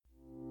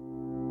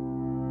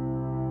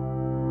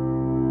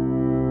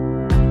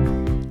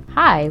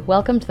Hi,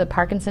 welcome to the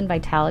Parkinson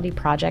Vitality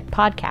Project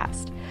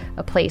podcast,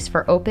 a place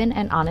for open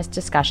and honest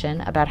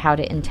discussion about how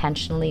to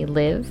intentionally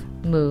live,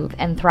 move,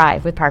 and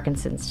thrive with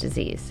Parkinson's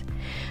disease.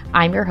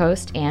 I'm your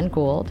host, Anne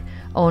Gould,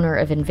 owner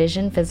of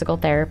Envision Physical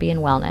Therapy and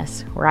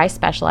Wellness, where I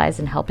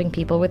specialize in helping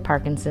people with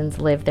Parkinson's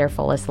live their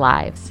fullest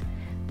lives.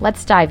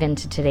 Let's dive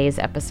into today's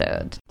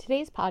episode.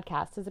 Today's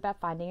podcast is about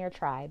finding your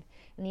tribe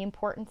and the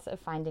importance of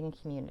finding a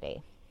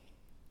community.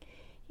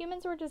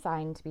 Humans were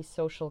designed to be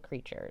social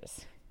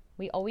creatures.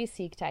 We always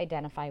seek to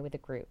identify with a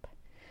group.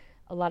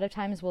 A lot of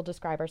times we'll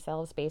describe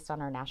ourselves based on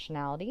our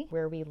nationality,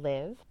 where we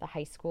live, the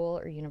high school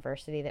or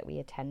university that we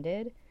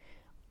attended,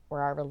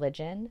 or our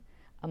religion,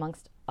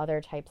 amongst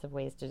other types of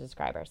ways to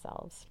describe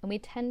ourselves. And we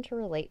tend to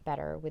relate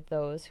better with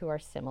those who are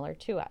similar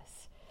to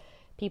us.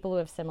 People who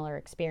have similar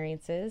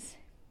experiences,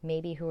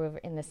 maybe who are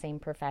in the same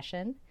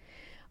profession,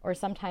 or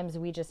sometimes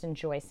we just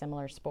enjoy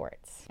similar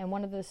sports. And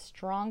one of the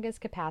strongest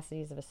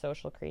capacities of a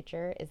social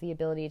creature is the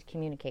ability to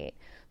communicate,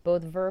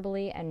 both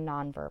verbally and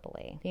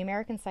non-verbally. The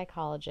American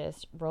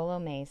psychologist Rollo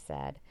May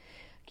said,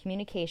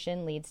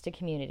 "Communication leads to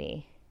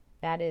community.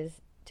 That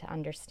is, to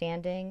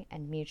understanding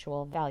and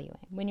mutual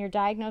valuing." When you're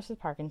diagnosed with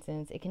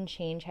Parkinson's, it can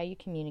change how you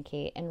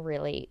communicate and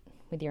relate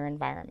with your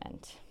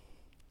environment.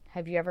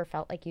 Have you ever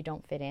felt like you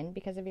don't fit in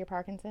because of your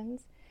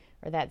Parkinson's?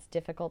 Or that it's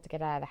difficult to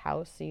get out of the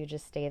house, so you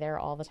just stay there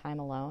all the time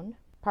alone?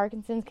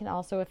 Parkinson's can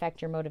also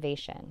affect your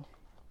motivation,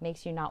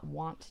 makes you not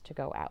want to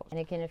go out, and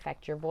it can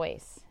affect your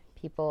voice.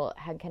 People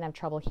can have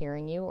trouble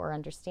hearing you or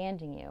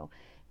understanding you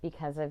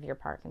because of your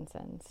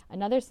Parkinson's.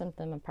 Another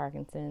symptom of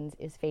Parkinson's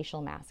is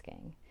facial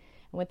masking.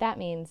 And what that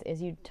means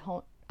is you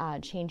don't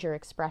change your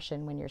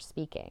expression when you're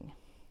speaking.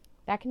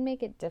 That can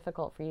make it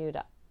difficult for you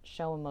to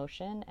show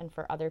emotion and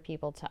for other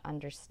people to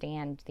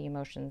understand the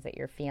emotions that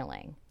you're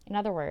feeling. In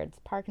other words,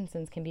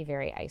 Parkinson's can be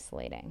very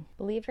isolating.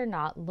 Believe it or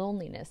not,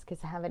 loneliness can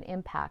have an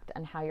impact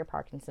on how your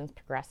Parkinson's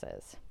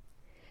progresses.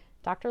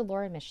 Dr.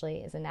 Laura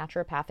Mishley is a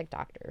naturopathic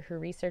doctor who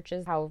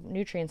researches how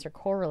nutrients are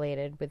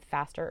correlated with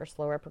faster or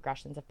slower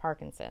progressions of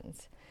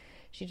Parkinson's.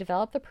 She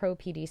developed the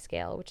PRO-PD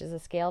scale, which is a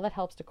scale that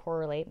helps to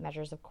correlate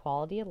measures of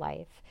quality of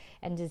life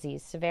and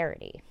disease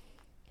severity.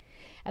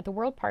 At the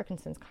World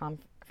Parkinson's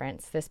Conference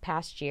this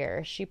past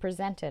year, she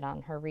presented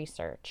on her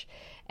research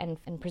and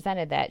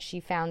presented that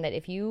she found that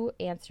if you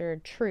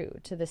answered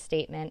true to the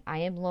statement, "I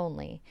am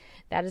lonely,"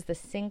 that is the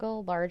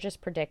single largest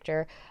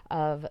predictor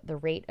of the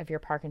rate of your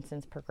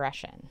Parkinson's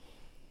progression.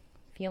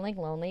 Feeling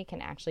lonely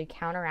can actually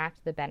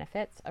counteract the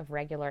benefits of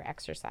regular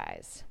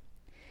exercise.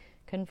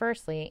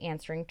 Conversely,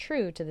 answering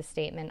true to the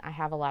statement, "I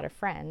have a lot of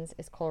friends,"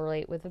 is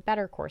correlate with a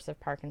better course of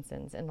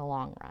Parkinson's in the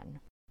long run.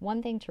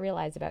 One thing to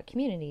realize about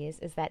communities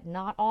is that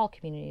not all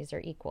communities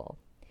are equal.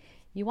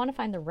 You want to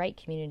find the right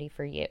community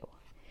for you.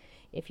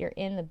 If you're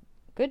in the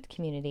good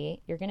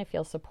community, you're going to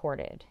feel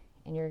supported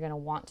and you're going to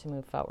want to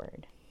move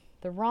forward.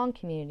 The wrong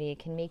community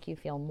can make you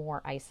feel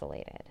more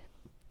isolated.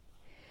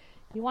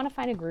 You want to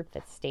find a group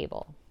that's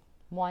stable,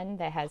 one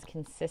that has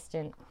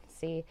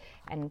consistency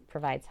and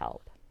provides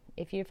help.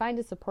 If you find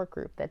a support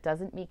group that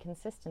doesn't meet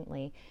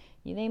consistently,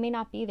 they may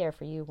not be there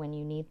for you when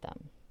you need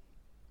them.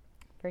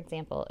 For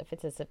example, if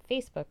it's a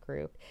Facebook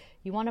group,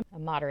 you want a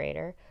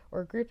moderator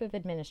or a group of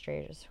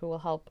administrators who will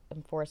help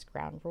enforce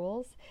ground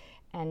rules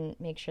and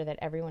make sure that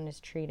everyone is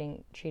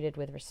treated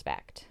with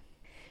respect.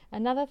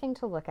 Another thing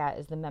to look at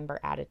is the member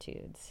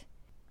attitudes.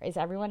 Is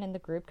everyone in the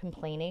group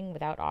complaining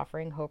without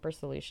offering hope or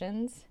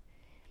solutions?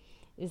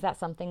 Is that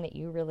something that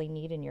you really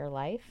need in your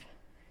life?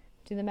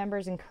 Do the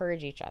members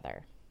encourage each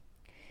other?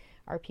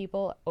 Are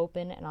people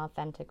open and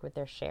authentic with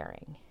their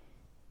sharing?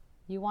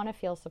 You want to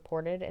feel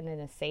supported and in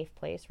a safe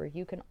place where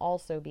you can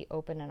also be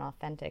open and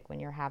authentic when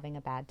you're having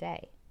a bad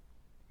day.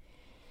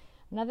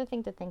 Another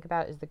thing to think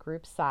about is the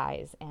group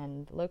size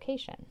and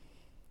location.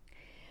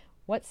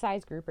 What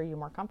size group are you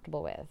more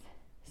comfortable with?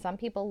 Some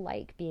people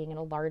like being in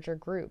a larger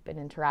group and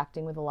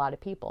interacting with a lot of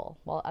people,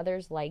 while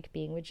others like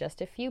being with just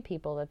a few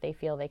people that they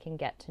feel they can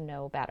get to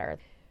know better.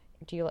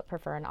 Do you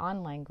prefer an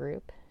online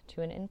group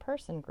to an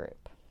in-person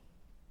group?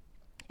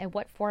 And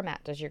what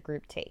format does your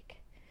group take?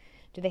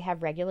 Do they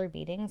have regular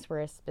meetings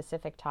where a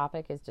specific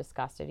topic is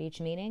discussed at each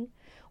meeting?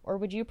 Or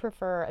would you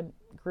prefer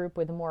a group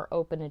with a more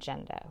open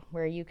agenda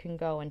where you can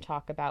go and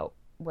talk about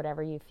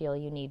whatever you feel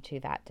you need to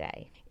that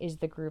day? Is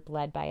the group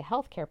led by a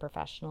healthcare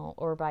professional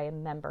or by a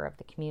member of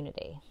the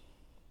community?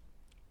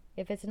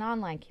 If it's an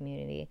online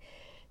community,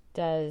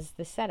 does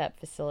the setup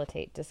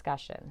facilitate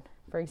discussion?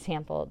 For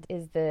example,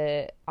 is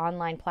the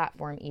online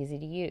platform easy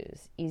to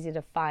use, easy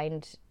to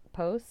find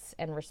posts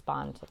and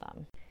respond to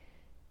them?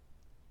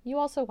 You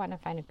also want to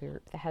find a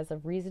group that has a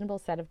reasonable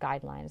set of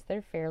guidelines that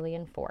are fairly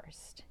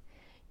enforced.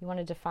 You want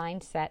a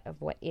defined set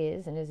of what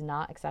is and is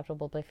not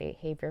acceptable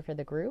behavior for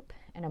the group,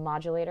 and a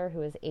modulator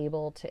who is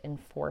able to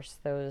enforce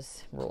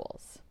those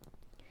rules.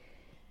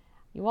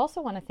 You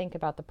also want to think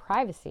about the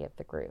privacy of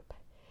the group.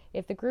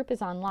 If the group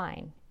is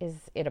online,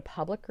 is it a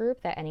public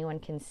group that anyone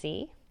can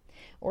see?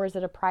 Or is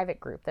it a private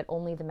group that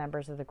only the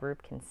members of the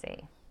group can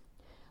see?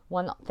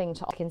 One thing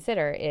to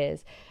consider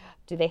is,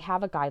 do they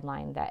have a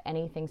guideline that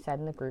anything said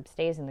in the group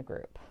stays in the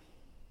group?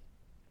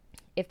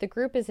 If the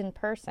group is in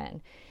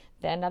person,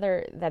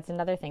 that's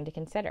another thing to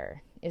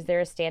consider. Is there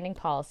a standing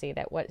policy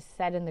that what's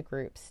said in the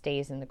group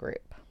stays in the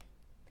group?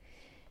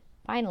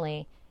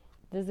 Finally,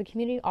 does the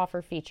community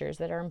offer features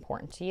that are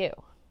important to you?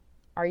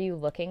 Are you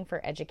looking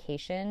for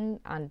education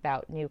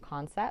about new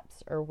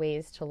concepts or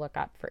ways to look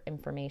up for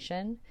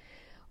information?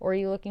 Or are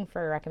you looking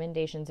for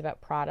recommendations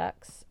about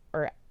products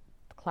or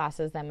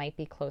classes that might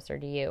be closer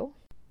to you?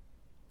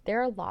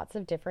 There are lots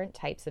of different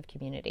types of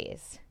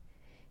communities.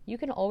 You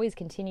can always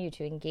continue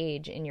to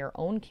engage in your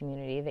own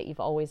community that you've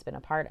always been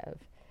a part of.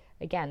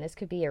 Again, this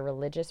could be a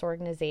religious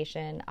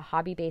organization, a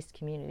hobby-based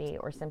community,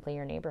 or simply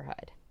your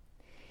neighborhood.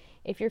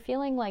 If you're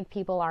feeling like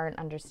people aren't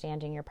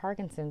understanding your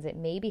Parkinson's, it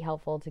may be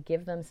helpful to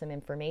give them some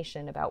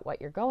information about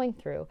what you're going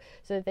through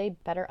so that they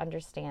better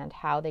understand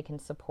how they can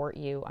support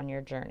you on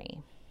your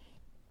journey.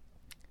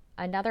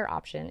 Another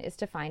option is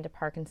to find a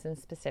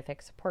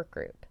Parkinson's-specific support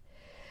group.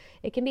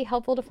 It can be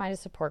helpful to find a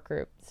support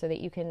group so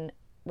that you can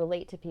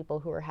relate to people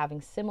who are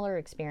having similar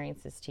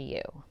experiences to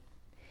you.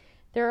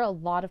 There are a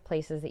lot of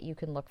places that you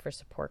can look for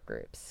support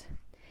groups.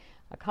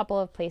 A couple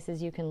of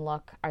places you can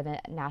look are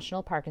the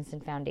National Parkinson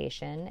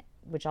Foundation,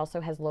 which also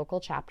has local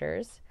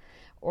chapters,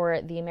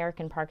 or the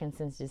American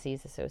Parkinson's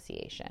Disease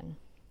Association.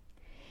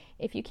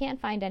 If you can't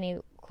find any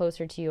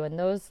closer to you in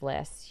those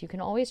lists, you can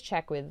always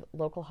check with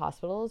local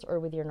hospitals or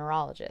with your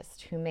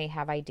neurologist, who may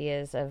have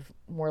ideas of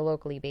more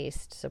locally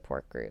based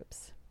support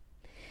groups.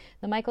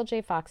 The Michael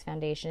J. Fox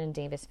Foundation and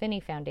Davis Phinney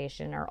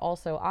Foundation are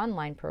also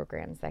online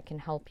programs that can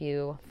help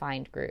you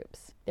find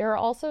groups. There are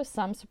also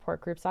some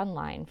support groups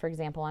online, for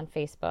example on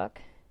Facebook,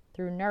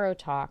 through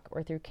NeuroTalk,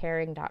 or through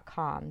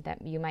caring.com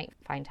that you might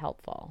find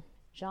helpful.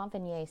 Jean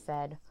Vanier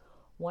said,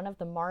 "One of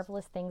the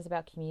marvelous things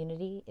about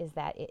community is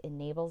that it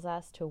enables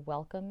us to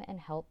welcome and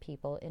help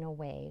people in a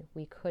way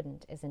we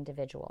couldn't as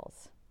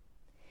individuals."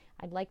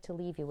 I'd like to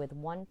leave you with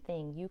one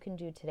thing you can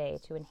do today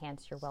to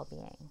enhance your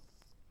well-being.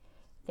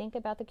 Think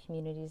about the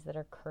communities that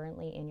are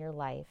currently in your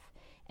life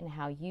and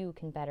how you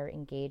can better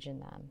engage in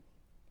them.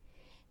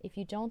 If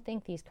you don't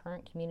think these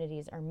current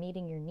communities are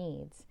meeting your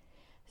needs,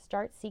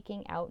 start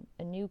seeking out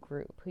a new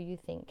group who you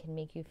think can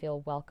make you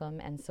feel welcome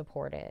and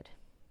supported.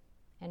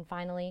 And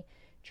finally,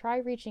 try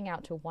reaching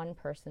out to one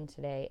person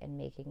today and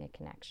making a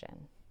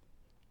connection.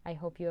 I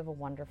hope you have a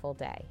wonderful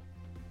day.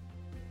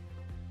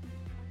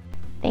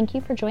 Thank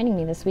you for joining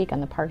me this week on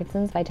the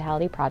Parkinson's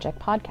Vitality Project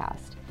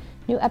podcast.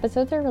 New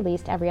episodes are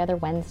released every other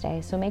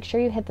Wednesday, so make sure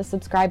you hit the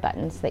subscribe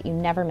button so that you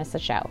never miss a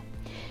show.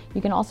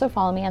 You can also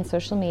follow me on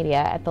social media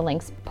at the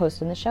links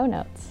posted in the show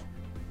notes.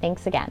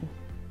 Thanks again.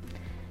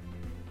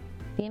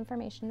 The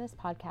information in this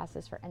podcast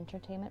is for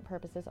entertainment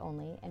purposes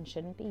only and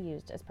shouldn't be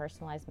used as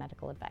personalized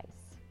medical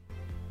advice.